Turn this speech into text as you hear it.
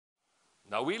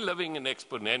Now, we're living in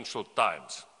exponential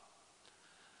times.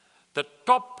 The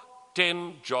top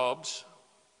 10 jobs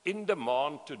in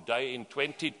demand today in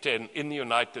 2010 in the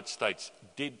United States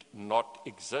did not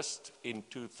exist in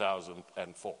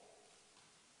 2004.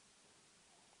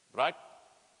 Right?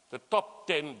 The top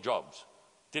 10 jobs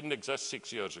didn't exist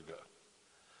 6 years ago.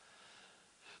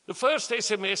 The first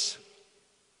SMS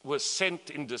was sent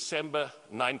in December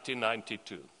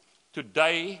 1992.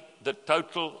 Today, the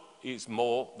total is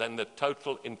more than the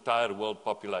total entire world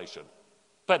population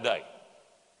per day.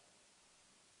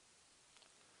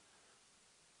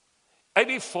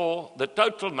 1984, the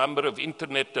total number of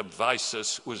internet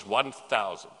devices was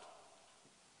 1,000.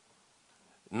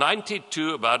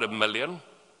 1992, about 1 million.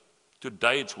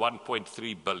 Today, it's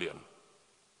 1.3 billion.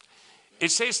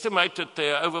 It's estimated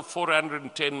there are over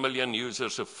 410 million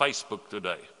users of Facebook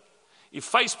today. If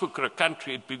Facebook were a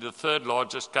country, it'd be the third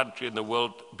largest country in the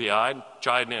world behind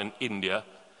China and India,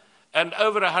 and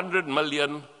over 100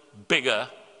 million bigger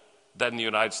than the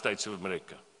United States of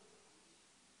America.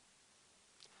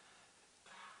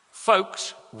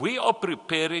 Folks, we are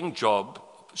preparing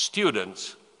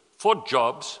students for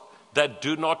jobs that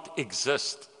do not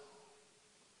exist,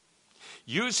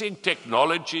 using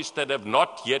technologies that have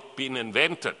not yet been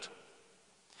invented,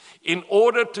 in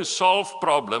order to solve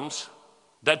problems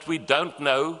that we don't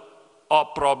know are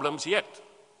problems yet.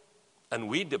 And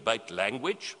we debate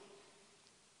language.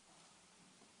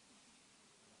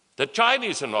 The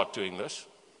Chinese are not doing this.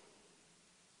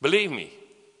 Believe me,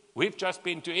 we've just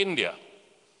been to India.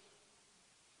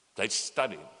 They're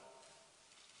studying.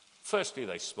 Firstly,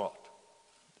 they're smart,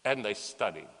 and they're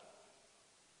studying.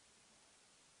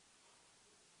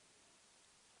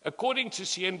 According to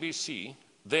CNBC,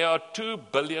 there are 2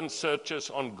 billion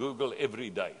searches on Google every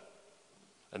day.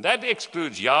 And that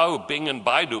excludes Yahoo, Bing, and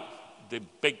Baidu, the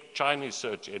big Chinese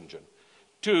search engine.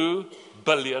 2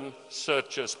 billion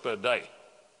searches per day.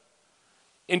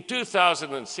 In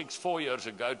 2006, 4 years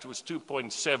ago, it was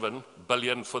 2.7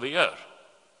 billion for the year.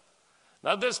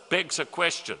 Now, this begs a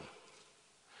question.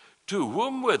 To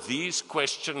whom were these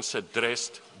questions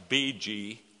addressed,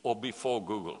 BG or before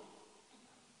Google?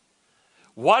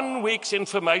 1 week's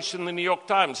information in the New York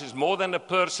Times is more than a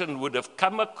person would have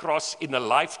come across in a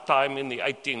lifetime in the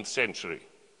 18th century.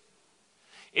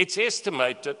 It's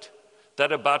estimated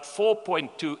that about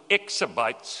 4.2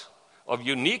 exabytes of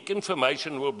unique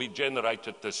information will be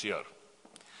generated this year,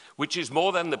 which is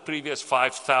more than the previous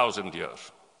 5,000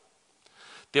 years.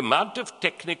 The amount of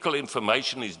technical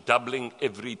information is doubling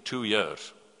every 2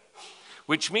 years,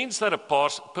 which means that a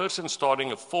person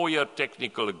starting a 4-year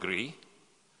technical degree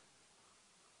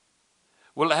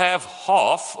will have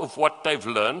half of what they've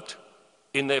learned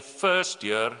in their first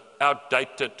year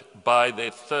outdated by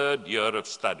their 3rd year of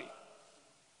study.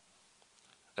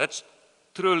 That's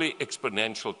truly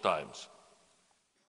exponential times.